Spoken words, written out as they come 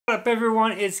What up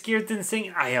everyone, it's Kirtan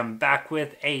Singh. I am back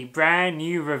with a brand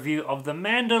new review of The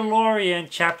Mandalorian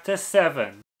Chapter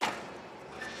 7.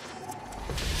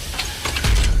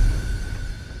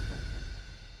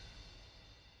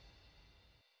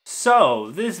 So,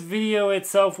 this video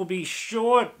itself will be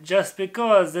short just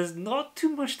because there's not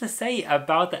too much to say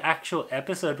about the actual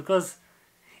episode because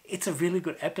it's a really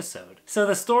good episode. So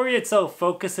the story itself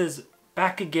focuses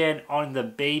back again on the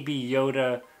Baby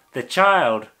Yoda, the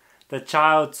child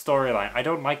storyline. I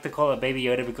don't like to call it Baby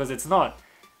Yoda because it's not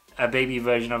a baby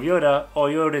version of Yoda or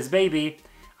Yoda's baby.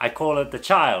 I call it the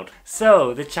child.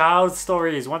 So the child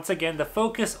story is once again the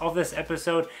focus of this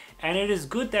episode, and it is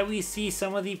good that we see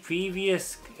some of the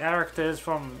previous characters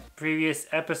from previous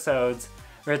episodes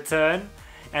return,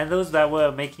 and those that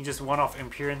were making just one-off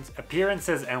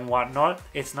appearances and whatnot.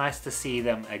 It's nice to see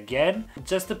them again.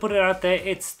 Just to put it out there,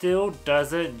 it still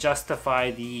doesn't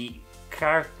justify the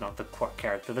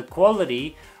the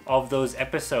quality of those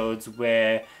episodes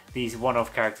where these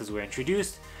one-off characters were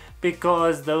introduced,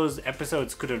 because those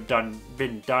episodes could have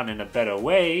been done in a better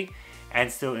way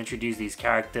and still introduce these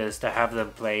characters to have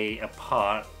them play a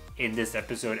part in this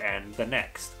episode and the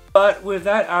next. But with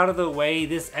that out of the way,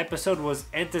 this episode was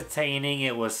entertaining.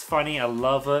 It was funny. I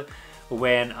love it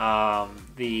when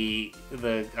the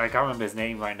I can't remember his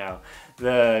name right now,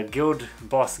 the guild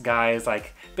boss guy is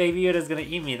like, Baby Yoda's gonna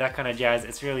eat me, that kind of jazz.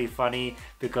 It's really funny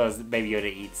because Baby Yoda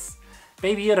eats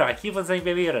Baby Yoda. I keep on saying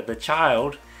Baby Yoda. The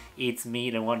child eats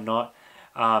meat and whatnot.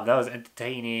 That was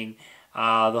entertaining.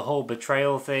 The whole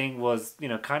betrayal thing was,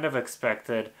 kind of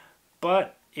expected,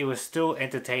 but it was still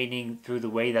entertaining through the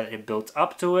way that it built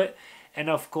up to it. And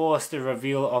of course, the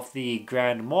reveal of the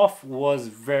Grand Moff was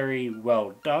very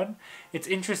well done. It's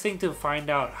interesting to find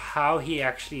out how he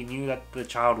actually knew that the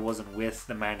child wasn't with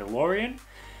the Mandalorian,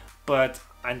 but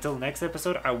until next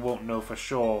episode, I won't know for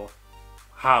sure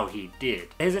how he did.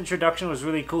 His introduction was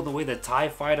really cool. The way the TIE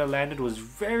fighter landed was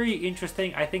very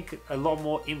interesting. I think a lot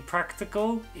more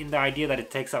impractical in the idea that it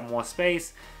takes up more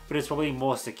space, but it's probably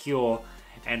more secure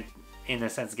and, in a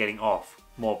sense, getting off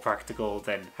more practical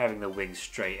than having the wings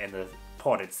straight and the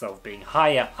pod itself being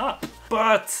higher up.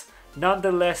 But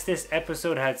nonetheless, this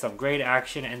episode had some great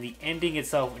action, and the ending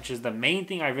itself, which is the main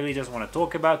thing I really just want to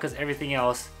talk about, because everything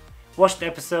else, watch the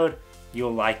episode,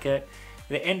 you'll like it.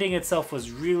 The ending itself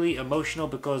was really emotional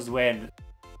because when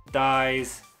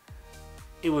dies,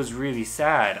 it was really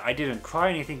sad. I didn't cry or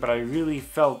anything, but I really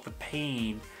felt the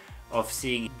pain of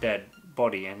seeing dead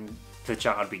body and the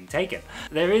child being taken.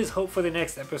 There is hope for the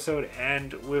next episode,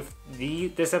 and with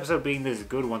this episode being this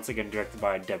good, once again directed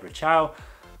by Deborah Chow,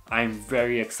 I'm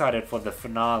very excited for the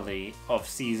finale of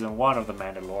season 1 of The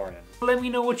Mandalorian. Let me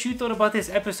know what you thought about this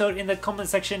episode in the comment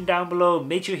section down below.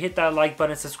 Make sure you hit that like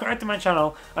button, subscribe to my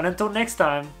channel, and until next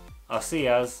time, I'll see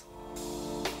yas.